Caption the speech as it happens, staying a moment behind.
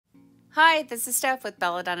Hi, this is Steph with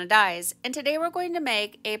Belladonna Dyes, and today we're going to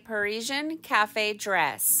make a Parisian cafe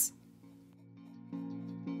dress.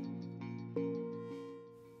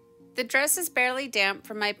 The dress is barely damp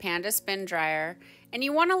from my Panda spin dryer, and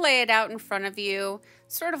you want to lay it out in front of you,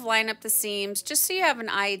 sort of line up the seams just so you have an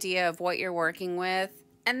idea of what you're working with.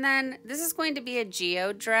 And then this is going to be a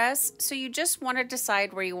geode dress, so you just want to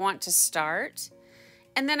decide where you want to start.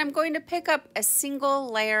 And then I'm going to pick up a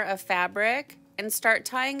single layer of fabric and start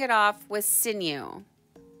tying it off with sinew.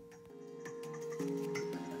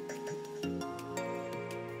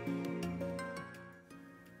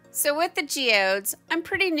 So with the geodes, I'm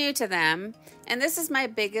pretty new to them, and this is my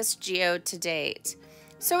biggest geode to date.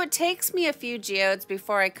 So it takes me a few geodes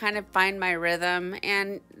before I kind of find my rhythm,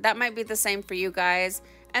 and that might be the same for you guys.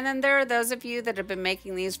 And then there are those of you that have been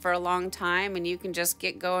making these for a long time and you can just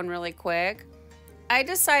get going really quick. I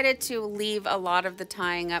decided to leave a lot of the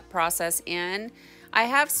tying up process in. I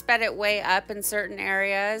have sped it way up in certain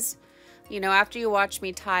areas. You know, after you watch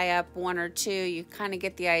me tie up one or two, you kind of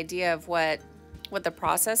get the idea of what the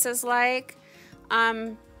process is like.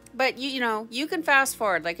 But you know, you can fast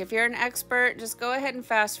forward. Like if you're an expert, just go ahead and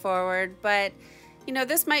fast forward. But you know,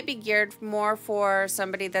 this might be geared more for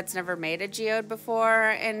somebody that's never made a geode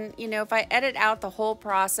before. And you know, if I edit out the whole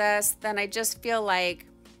process, then I just feel like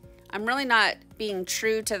I'm really not being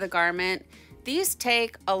true to the garment. These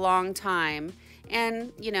take a long time.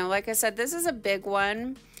 And, you know, like I said, this is a big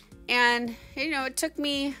one. And, you know, it took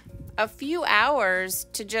me a few hours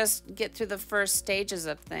to just get through the first stages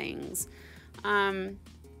of things.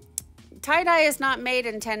 Tie-dye is not made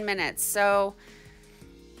in 10 minutes. So,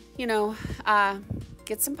 you know,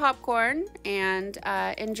 get some popcorn and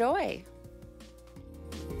enjoy.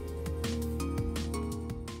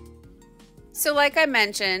 So like I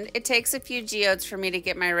mentioned, it takes a few geodes for me to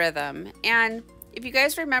get my rhythm. And if you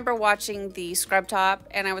guys remember watching the scrub top,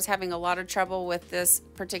 and I was having a lot of trouble with this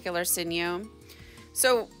particular sinew.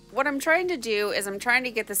 So what I'm trying to do is I'm trying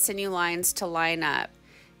to get the sinew lines to line up.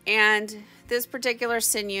 And this particular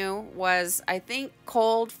sinew was, I think,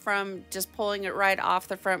 cold from just pulling it right off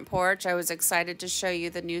the front porch. I was excited to show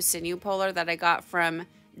you the new Sinew Puller that I got from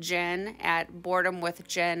Jen at Boredom with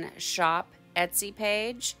Jen Shop Etsy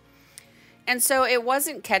page. And so it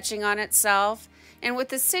wasn't catching on itself. And with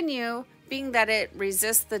the sinew, being that it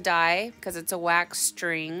resists the dye because it's a wax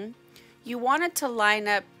string, you want it to line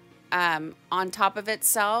up on top of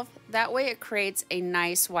itself. That way it creates a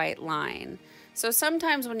nice white line. So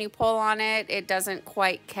sometimes when you pull on it, it doesn't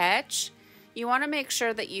quite catch. You want to make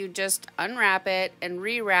sure that you just unwrap it and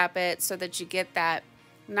rewrap it so that you get that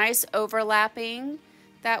nice overlapping.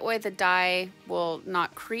 That way the dye will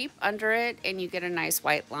not creep under it and you get a nice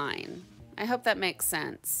white line. I hope that makes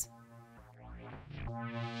sense.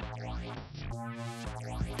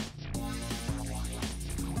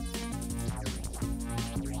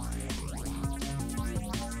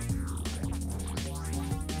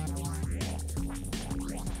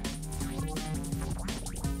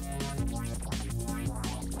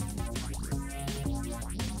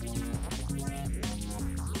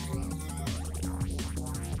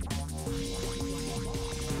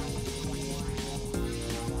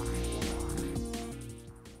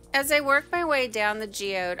 As I work my way down the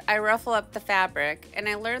geode, I ruffle up the fabric, and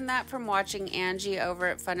I learned that from watching Angie over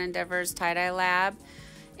at Fun Endeavors Tie-Dye Lab,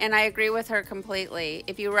 and I agree with her completely.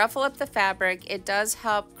 If you ruffle up the fabric, it does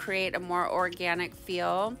help create a more organic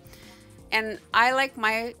feel, and I like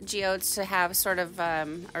my geodes to have sort of,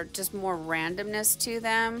 or just more randomness to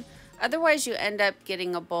them. Otherwise, you end up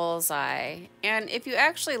getting a bullseye. And if you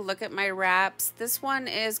actually look at my wraps, this one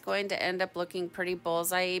is going to end up looking pretty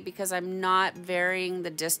bullseye because I'm not varying the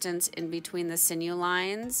distance in between the sinew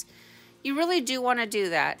lines. You really do want to do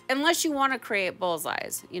that, unless you want to create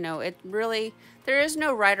bullseyes. You know, there is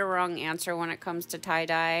no right or wrong answer when it comes to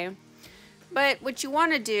tie-dye. But what you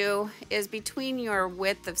want to do is between your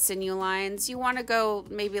width of sinew lines, you want to go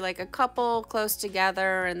maybe like a couple close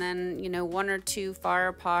together and then, you know, one or two far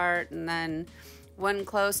apart and then one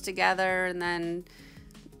close together and then,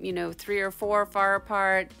 you know, 3 or 4 far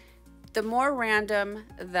apart. The more random,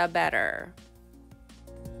 the better.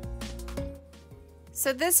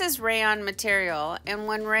 So this is rayon material, and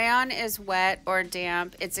when rayon is wet or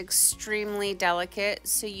damp, it's extremely delicate,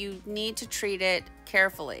 so you need to treat it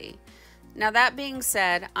carefully. Now that being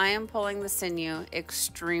said, I am pulling the sinew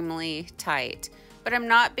extremely tight, but I'm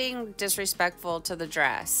not being disrespectful to the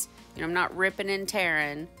dress. You know, I'm not ripping and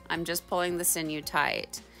tearing, I'm just pulling the sinew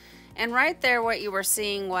tight. And right there what you were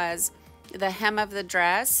seeing was the hem of the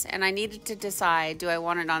dress, and I needed to decide, do I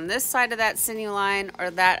want it on this side of that sinew line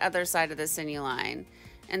or that other side of the sinew line?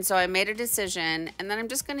 And so I made a decision, and then I'm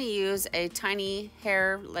just going to use a tiny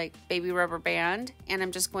hair like baby rubber band, and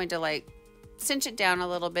I'm just going to like cinch it down a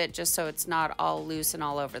little bit just so it's not all loose and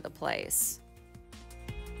all over the place.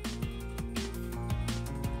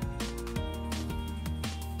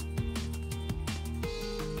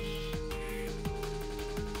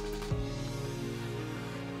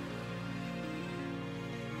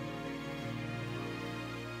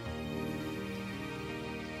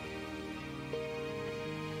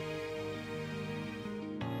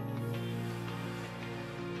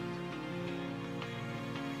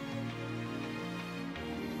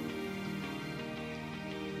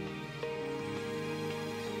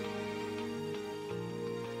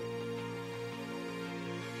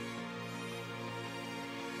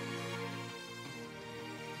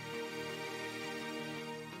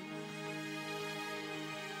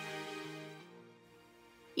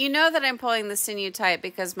 You know that I'm pulling the sinew tight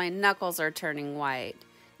because my knuckles are turning white.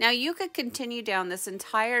 Now you could continue down this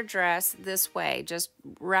entire dress this way, just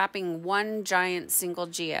wrapping one giant single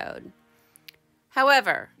geode.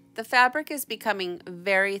 However, the fabric is becoming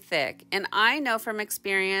very thick, and I know from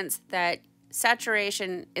experience that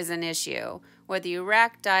saturation is an issue. Whether you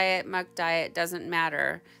rack dye it, muck dye it, doesn't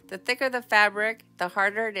matter. The thicker the fabric, the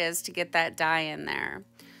harder it is to get that dye in there.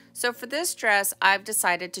 So for this dress, I've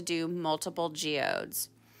decided to do multiple geodes.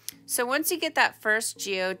 So once you get that first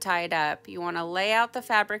geode tied up, you want to lay out the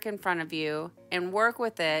fabric in front of you and work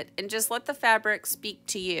with it and just let the fabric speak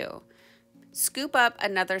to you. Scoop up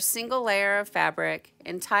another single layer of fabric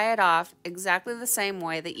and tie it off exactly the same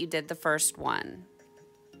way that you did the first one.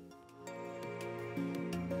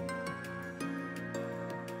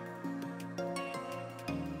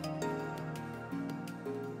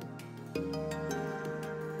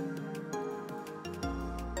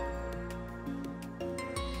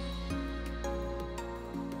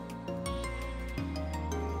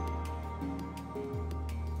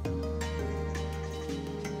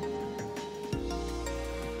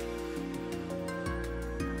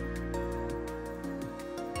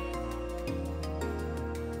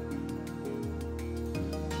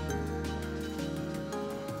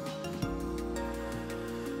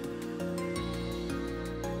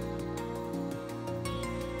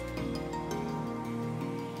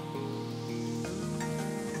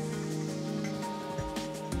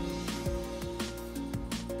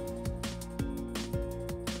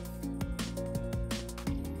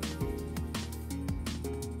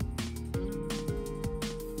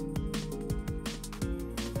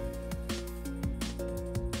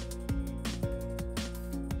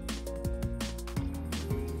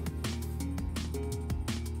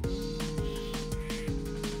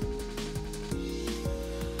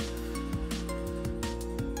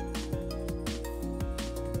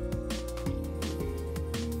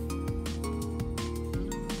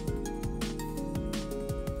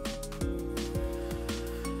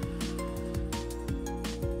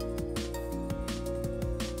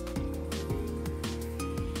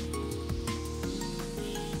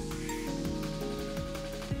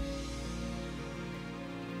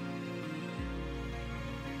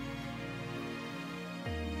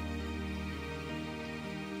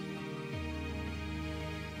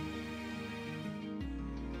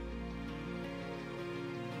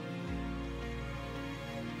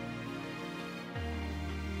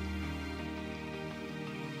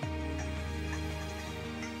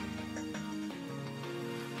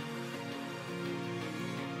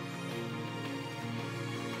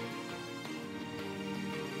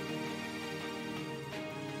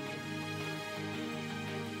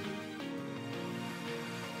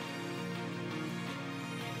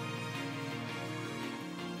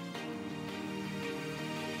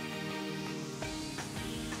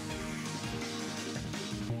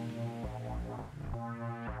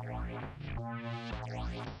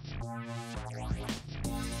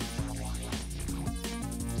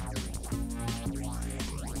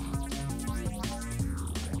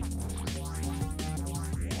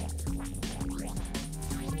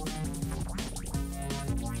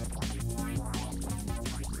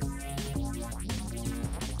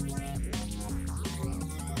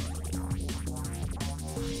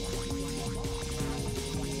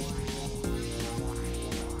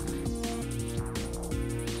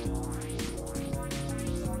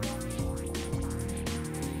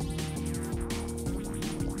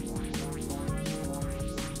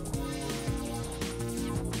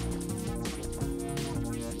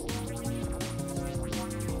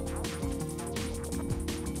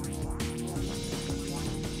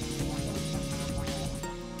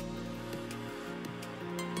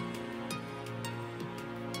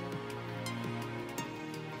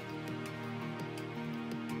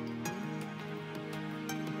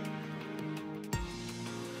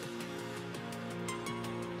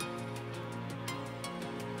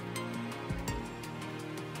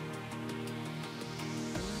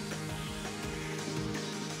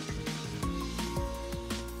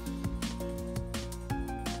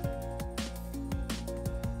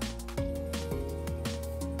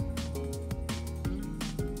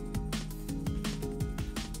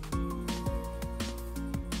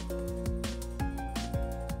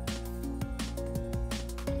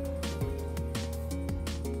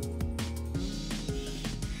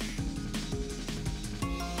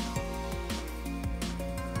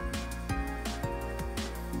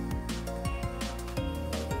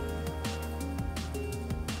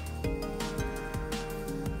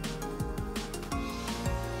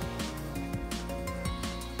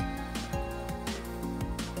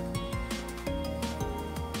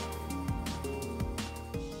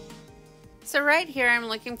 So right here, I'm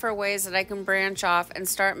looking for ways that I can branch off and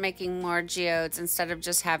start making more geodes instead of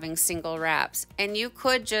just having single wraps. And you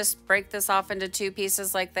could just break this off into 2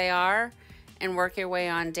 pieces like they are and work your way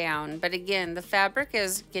on down. But again, the fabric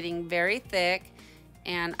is getting very thick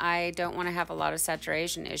and I don't want to have a lot of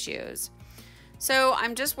saturation issues. So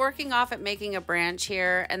I'm just working off at making a branch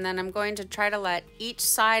here, and then I'm going to try to let each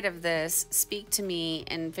side of this speak to me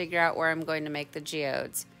and figure out where I'm going to make the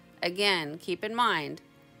geodes. Again, keep in mind,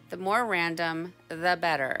 the more random, the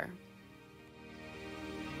better.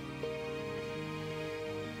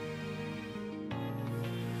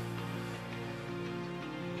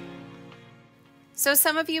 So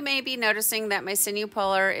some of you may be noticing that my Sinew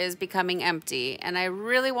Puller is becoming empty, and I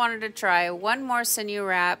really wanted to try one more sinew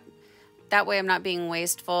wrap. That way I'm not being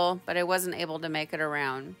wasteful, but I wasn't able to make it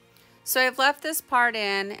around. So I've left this part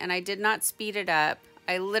in, and I did not speed it up.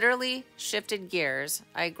 I literally shifted gears.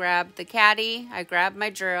 I grabbed the caddy, I grabbed my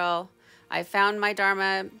drill, I found my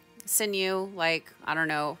Dharma sinew like, I don't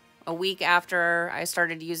know, a week after I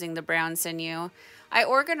started using the brown sinew. I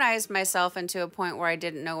organized myself into a point where I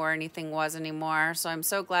didn't know where anything was anymore, so I'm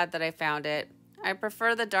so glad that I found it. I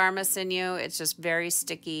prefer the Dharma sinew. It's just very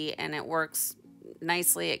sticky and it works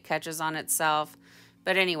nicely. It catches on itself.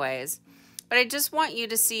 But anyways, I just want you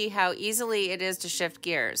to see how easily it is to shift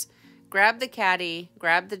gears. Grab the caddy,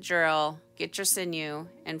 grab the drill, get your sinew,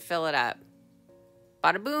 and fill it up.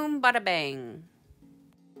 Bada boom, bada bang.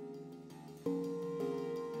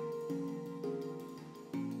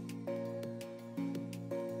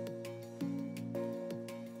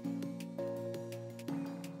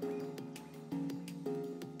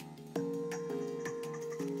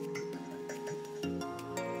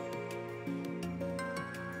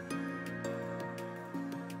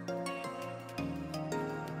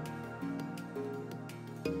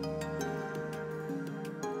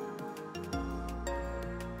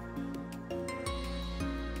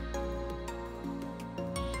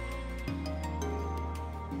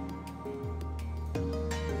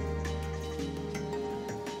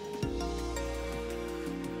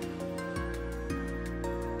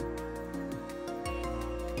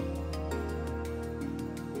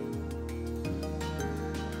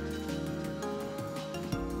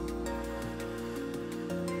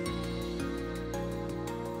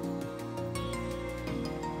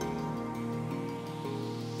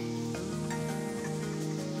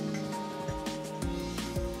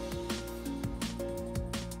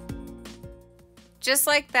 Just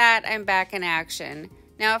like that, I'm back in action.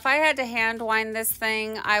 Now, if I had to hand wind this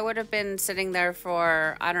thing, I would have been sitting there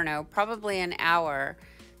for, I don't know, probably an hour.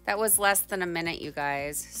 That was less than a minute, you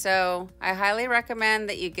guys. So I highly recommend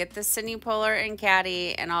that you get the Sinew Puller and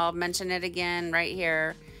caddy, and I'll mention it again right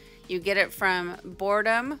here. You get it from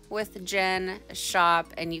Boredom with Jen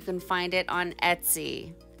shop, and you can find it on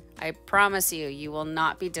Etsy. I promise you, you will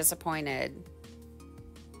not be disappointed.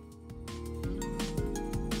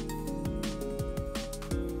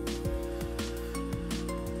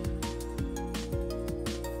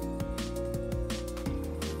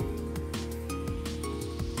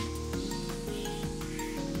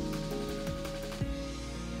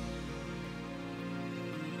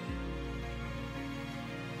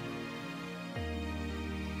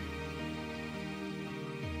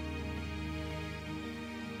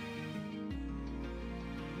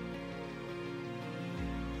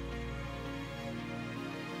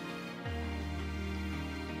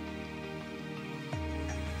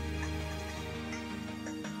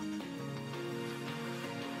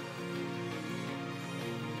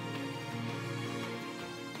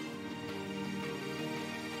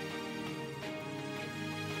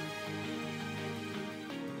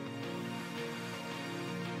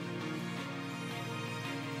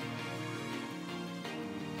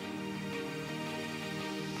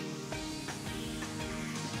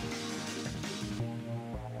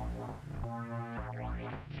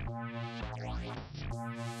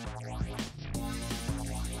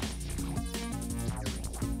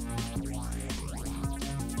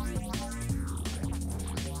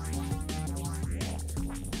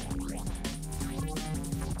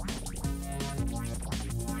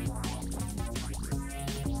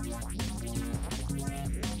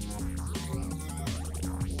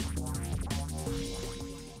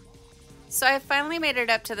 So I finally made it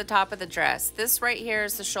up to the top of the dress. This right here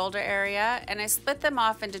is the shoulder area, and I split them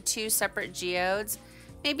off into 2 separate geodes,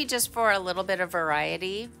 maybe just for a little bit of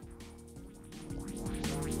variety.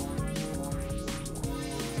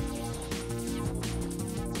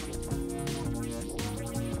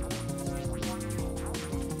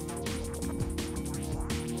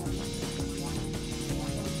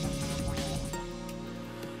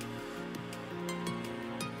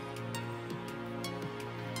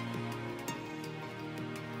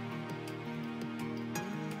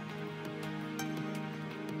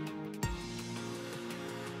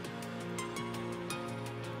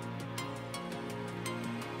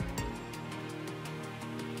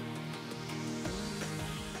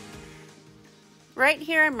 Right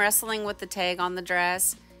here I'm wrestling with the tag on the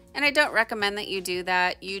dress, and I don't recommend that you do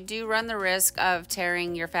that. You do run the risk of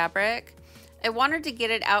tearing your fabric. I wanted to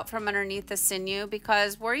get it out from underneath the sinew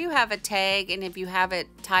because where you have a tag and if you have it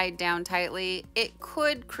tied down tightly, it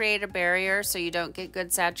could create a barrier so you don't get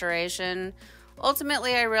good saturation.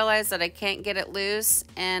 Ultimately, I realized that I can't get it loose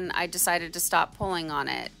and I decided to stop pulling on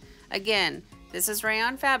it. Again, this is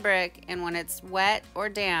rayon fabric, and when it's wet or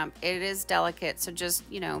damp, it is delicate, so just,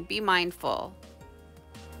 be mindful.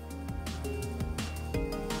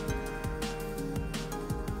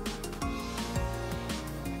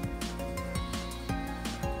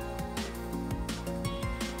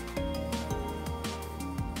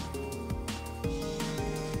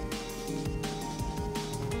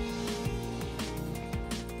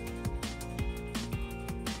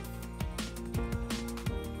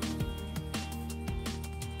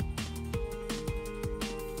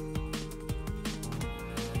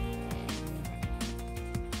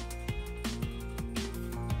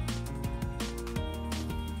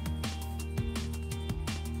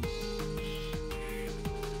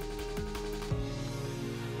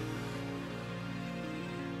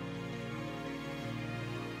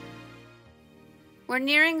 We're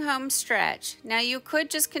nearing home stretch. Now you could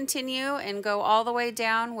just continue and go all the way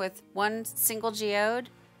down with one single geode,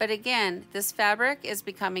 but again, this fabric is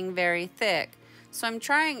becoming very thick. So I'm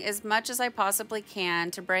trying as much as I possibly can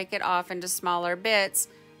to break it off into smaller bits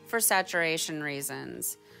for saturation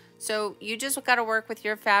reasons. So you just gotta work with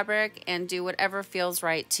your fabric and do whatever feels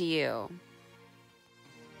right to you.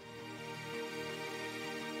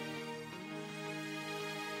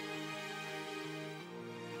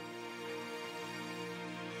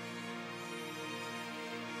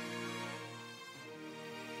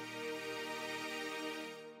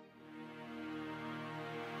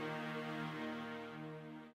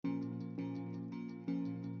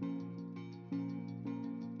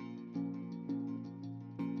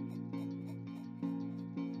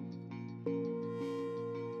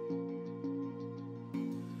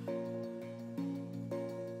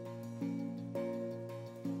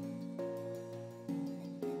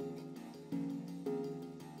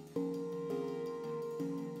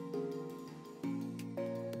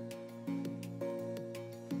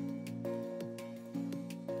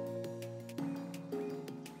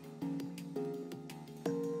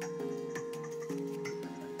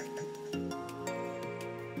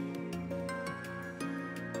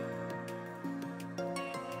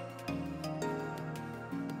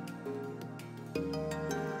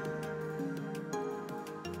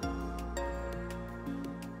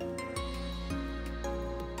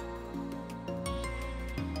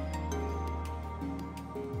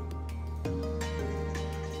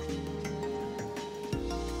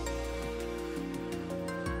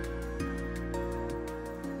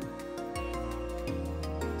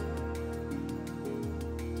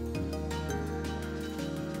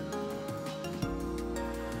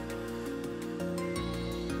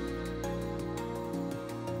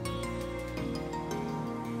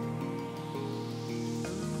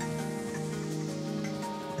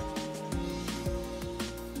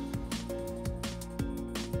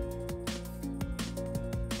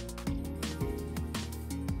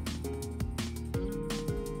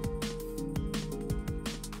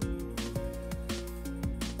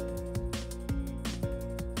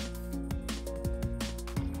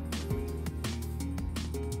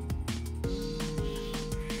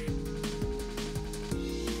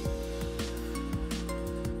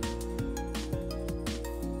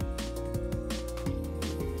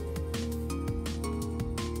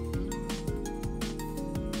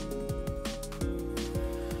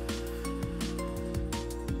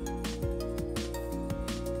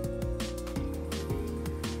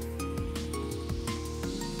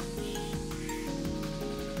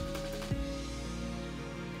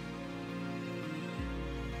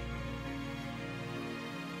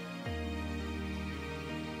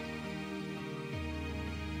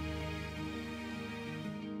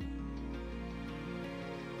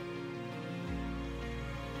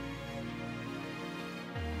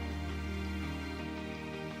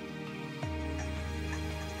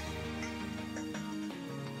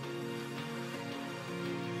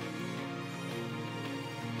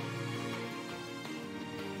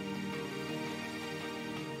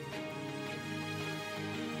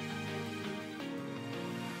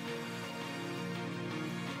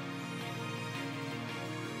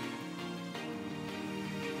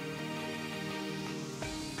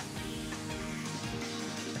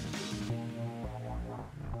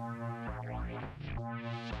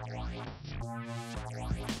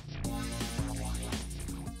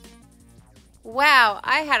 Wow,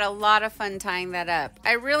 I had a lot of fun tying that up.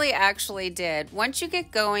 I really actually did. Once you get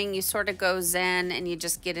going, you sort of go zen and you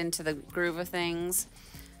just get into the groove of things.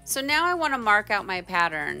 So now I want to mark out my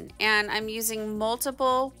pattern, and I'm using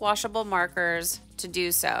multiple washable markers to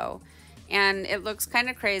do so. And it looks kind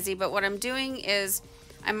of crazy, but what I'm doing is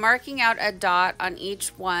I'm marking out a dot on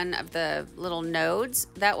each one of the little nodes.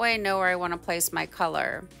 That way I know where I want to place my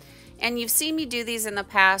color. And you've seen me do these in the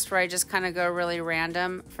past where I just kind of go really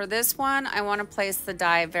random. For this one, I want to place the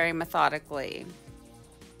die very methodically.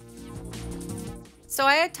 So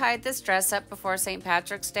I had tied this dress up before St.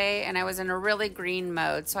 Patrick's Day, and I was in a really green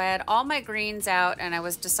mode. So I had all my greens out, and I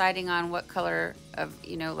was deciding on what color of,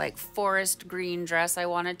 like forest green dress I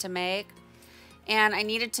wanted to make. And I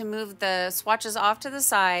needed to move the swatches off to the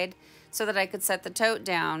side so that I could set the tote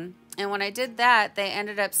down. And when I did that, they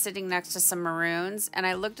ended up sitting next to some maroons, and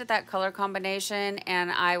I looked at that color combination and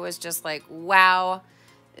I was just like, wow,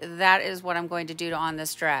 that is what I'm going to do on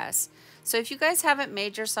this dress. So if you guys haven't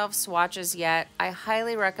made yourself swatches yet, I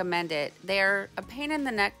highly recommend it. They're a pain in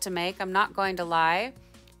the neck to make, I'm not going to lie,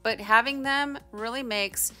 but having them really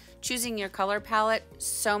makes choosing your color palette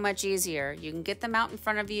so much easier. You can get them out in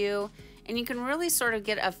front of you, and you can really sort of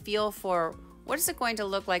get a feel for what is it going to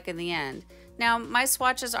look like in the end. Now, my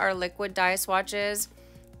swatches are liquid dye swatches,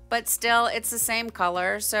 but still it's the same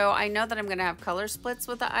color, so I know that I'm going to have color splits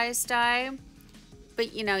with the ice dye,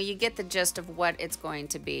 but you get the gist of what it's going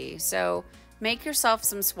to be. So make yourself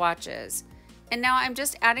some swatches. And now I'm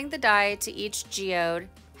just adding the dye to each geode,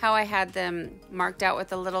 how I had them marked out with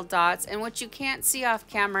the little dots. And what you can't see off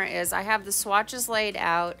camera is I have the swatches laid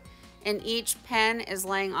out, and each pen is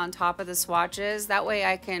laying on top of the swatches. That way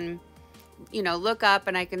I can look up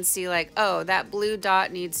and I can see like, oh, that blue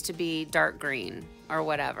dot needs to be dark green or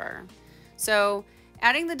whatever. So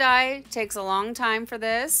adding the dye takes a long time for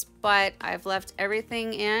this, but I've left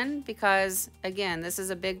everything in because, again, this is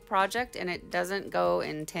a big project and it doesn't go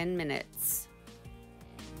in 10 minutes.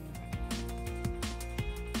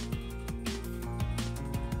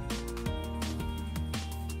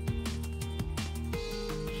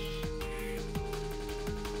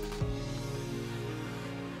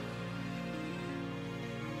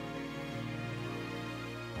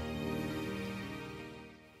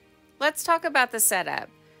 Let's talk about the setup.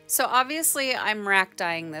 So obviously I'm rack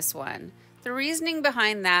dyeing this one. The reasoning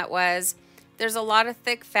behind that was there's a lot of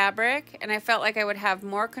thick fabric, and I felt like I would have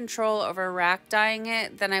more control over rack dyeing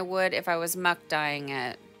it than I would if I was muck dyeing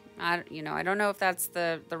it. I don't know if that's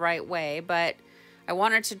the right way, but I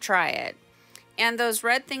wanted to try it. And those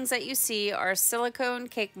red things that you see are silicone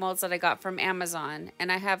cake molds that I got from Amazon,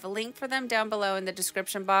 and I have a link for them down below in the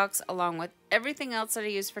description box along with everything else that I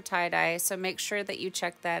use for tie-dye, so make sure that you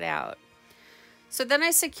check that out. So then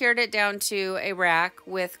I secured it down to a rack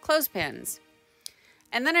with clothespins.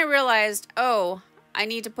 And then I realized, oh, I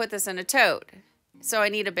need to put this in a tote, so I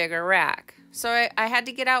need a bigger rack. So I had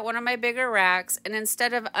to get out one of my bigger racks, and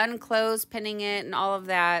instead of unclothespinning it and all of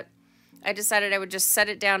that, I decided I would just set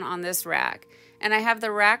it down on this rack. And I have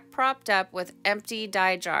the rack propped up with empty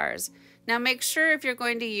dye jars. Now make sure if you're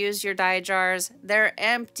going to use your dye jars, they're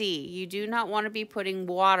empty. You do not want to be putting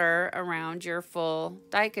water around your full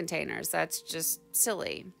dye containers. That's just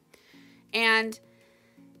silly. And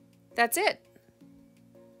that's it.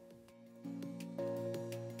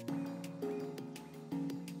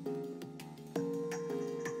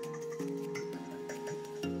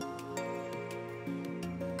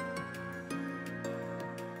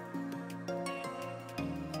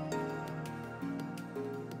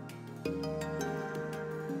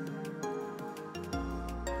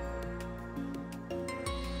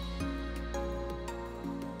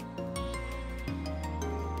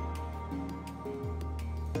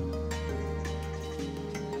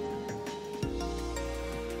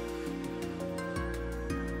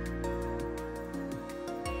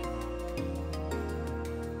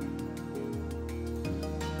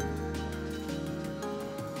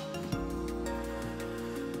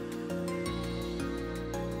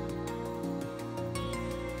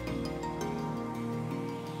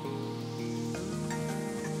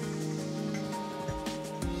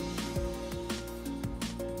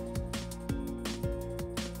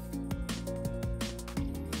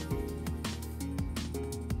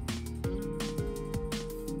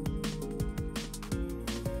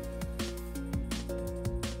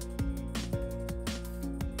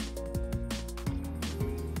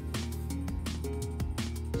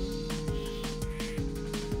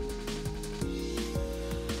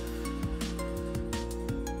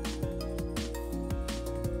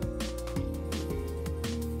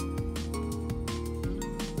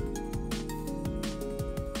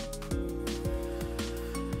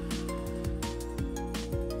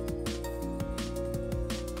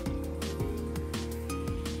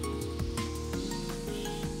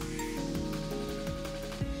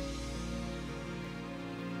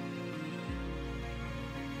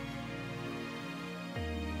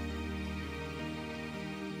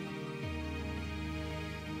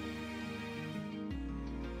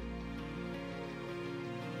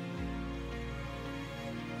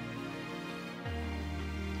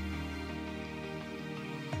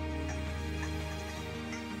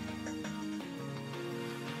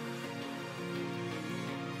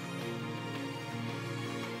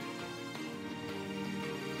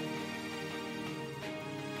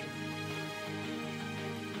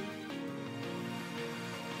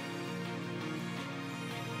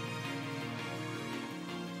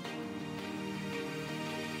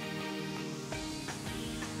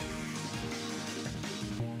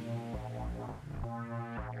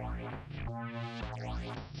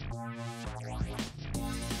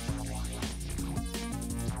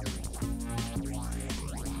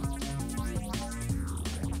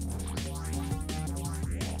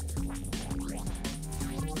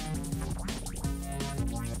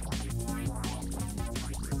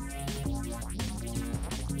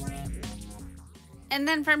 And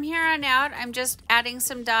then from here on out, I'm just adding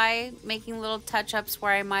some dye, making little touch-ups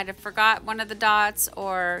where I might have forgot one of the dots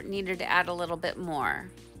or needed to add a little bit more.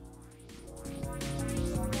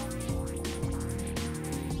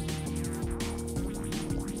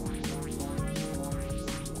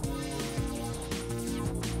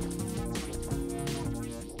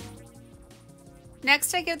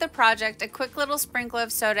 Next, I give the project a quick little sprinkle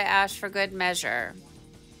of soda ash for good measure.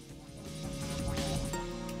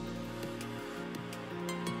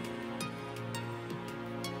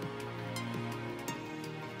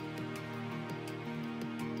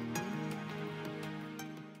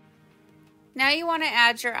 Now you want to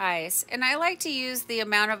add your ice, and I like to use the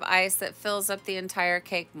amount of ice that fills up the entire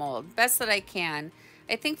cake mold, best that I can.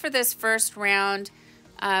 I think for this first round,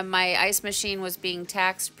 my ice machine was being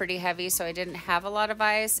taxed pretty heavy, so I didn't have a lot of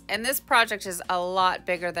ice, and this project is a lot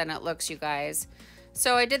bigger than it looks, you guys.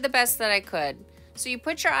 So I did the best that I could. So you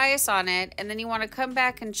put your ice on it, and then you want to come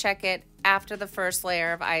back and check it after the first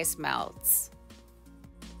layer of ice melts.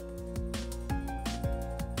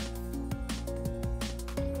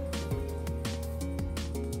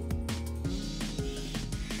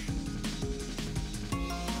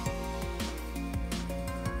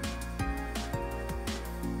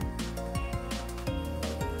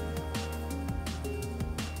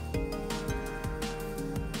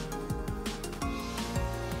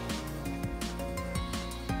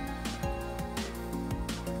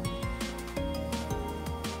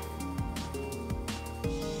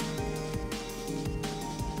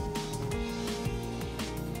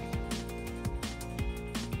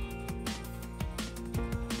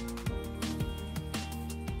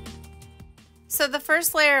 So the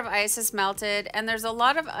first layer of ice is melted, and there's a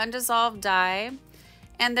lot of undissolved dye,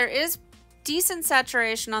 and there is decent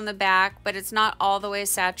saturation on the back, but it's not all the way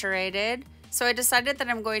saturated. So I decided that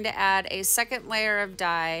I'm going to add a second layer of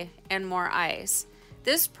dye and more ice.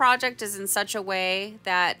 This project is in such a way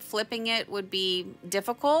that flipping it would be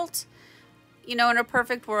difficult. You know, in a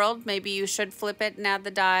perfect world, maybe you should flip it and add the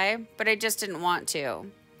dye, but I just didn't want to.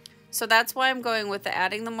 So that's why I'm going with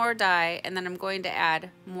adding the more dye, and then I'm going to add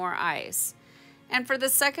more ice. And for the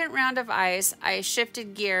second round of ice, I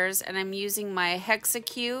shifted gears and I'm using my hexa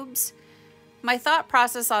cubes. My thought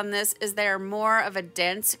process on this is they're more of a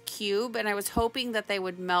dense cube, and I was hoping that they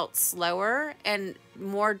would melt slower and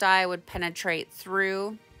more dye would penetrate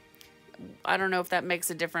through. I don't know if that makes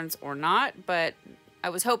a difference or not, but I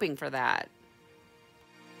was hoping for that.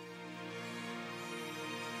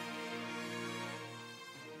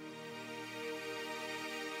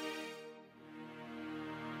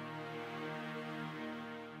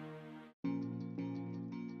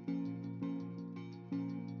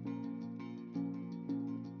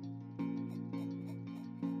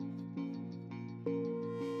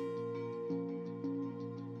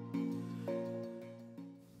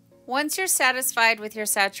 Once you're satisfied with your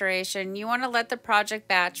saturation, you want to let the project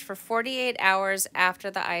batch for 48 hours after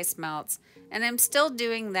the ice melts. And I'm still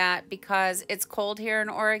doing that because it's cold here in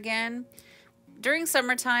Oregon. During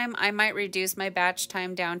summertime, I might reduce my batch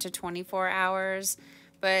time down to 24 hours,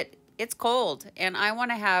 but it's cold and I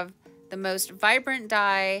want to have the most vibrant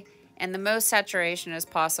dye and the most saturation as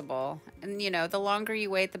possible. And you know, the longer you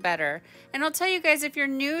wait, the better. And I'll tell you guys, if you're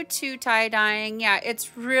new to tie-dyeing, yeah,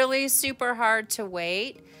 it's really super hard to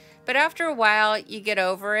wait. But after a while, you get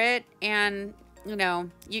over it, and you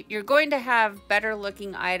know, you're going to have better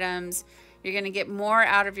looking items. You're going to get more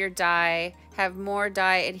out of your dye, have more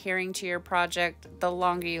dye adhering to your project the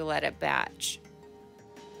longer you let it batch.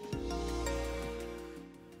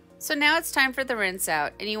 So now it's time for the rinse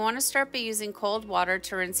out, and you want to start by using cold water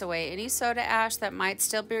to rinse away any soda ash that might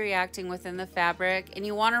still be reacting within the fabric, and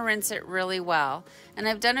you want to rinse it really well. And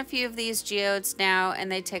I've done a few of these geodes now,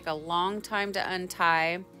 and they take a long time to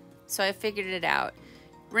untie. So I figured it out.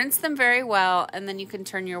 Rinse them very well, and then you can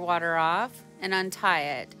turn your water off and untie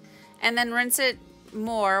it. And then rinse it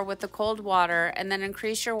more with the cold water, and then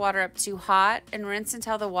increase your water up to hot and rinse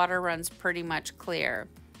until the water runs pretty much clear.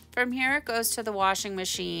 From here it goes to the washing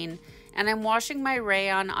machine, and I'm washing my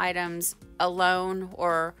rayon items alone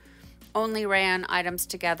or only rayon items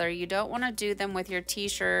together. You don't want to do them with your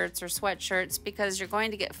t-shirts or sweatshirts because you're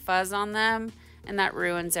going to get fuzz on them, and that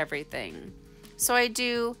ruins everything. So I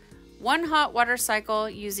do one hot water cycle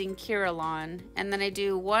using Kirillon, and then I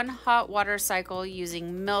do one hot water cycle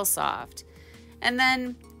using Millsoft. And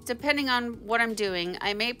then depending on what I'm doing,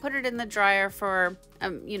 I may put it in the dryer for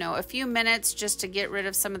you know, a few minutes just to get rid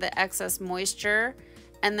of some of the excess moisture,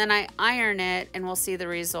 and then I iron it and we'll see the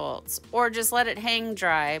results, or just let it hang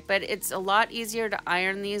dry. But it's a lot easier to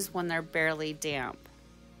iron these when they're barely damp.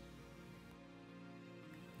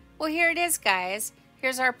 Well, here it is, guys.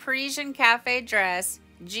 Here's our Parisian cafe dress,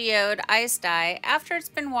 Geode ice dye, after it's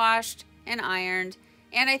been washed and ironed,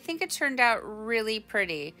 and I think it turned out really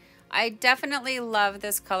pretty. I definitely love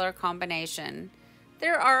this color combination.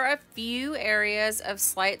 There are a few areas of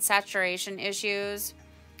slight saturation issues,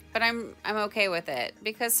 but I'm okay with it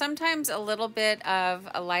because sometimes a little bit of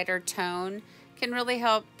a lighter tone can really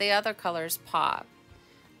help the other colors pop.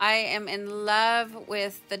 I am in love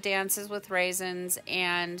with the Dances with Raisins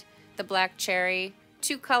and the Black Cherry.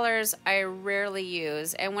 Two colors I rarely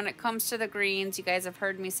use, and when it comes to the greens, you guys have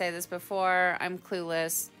heard me say this before, I'm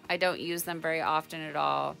clueless. I don't use them very often at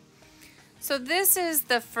all. So this is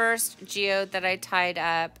the first geode that I tied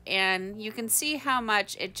up, and you can see how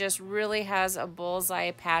much it just really has a bullseye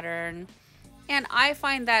pattern, and I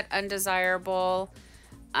find that undesirable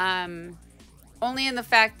only in the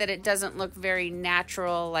fact that it doesn't look very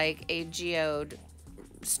natural like a geode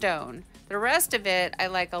stone. The rest of it I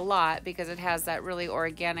like a lot because it has that really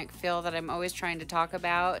organic feel that I'm always trying to talk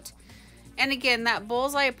about. And again, that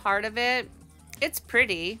bullseye part of it, it's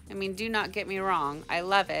pretty. I mean, do not get me wrong, I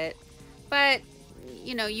love it. But,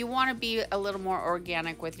 you know, you want to be a little more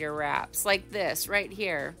organic with your wraps, like this right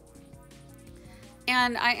here.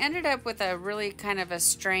 And I ended up with a really kind of a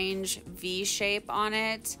strange V shape on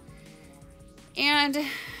it. And,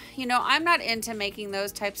 you know, I'm not into making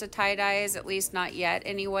those types of tie-dyes, at least not yet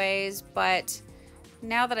anyways, but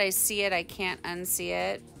now that I see it, I can't unsee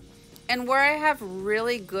it. And where I have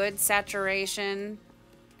really good saturation,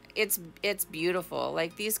 it's beautiful.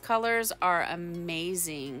 Like, these colors are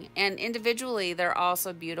amazing, and individually they're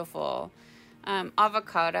also beautiful.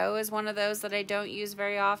 Avocado is one of those that I don't use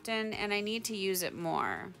very often, and I need to use it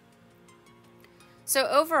more. So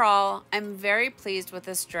overall, I'm very pleased with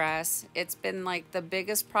this dress. It's been like the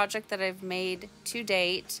biggest project that I've made to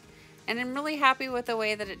date, and I'm really happy with the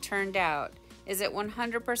way that it turned out. Is it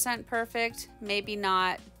 100% perfect? Maybe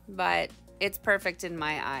not, but it's perfect in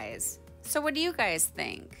my eyes. So what do you guys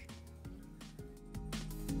think?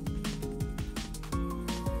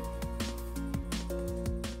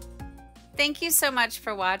 Thank you so much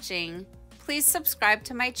for watching. Please subscribe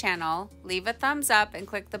to my channel, leave a thumbs up, and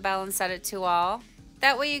click the bell and set it to all.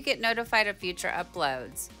 That way you get notified of future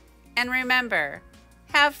uploads. And remember,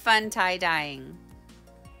 have fun tie-dyeing.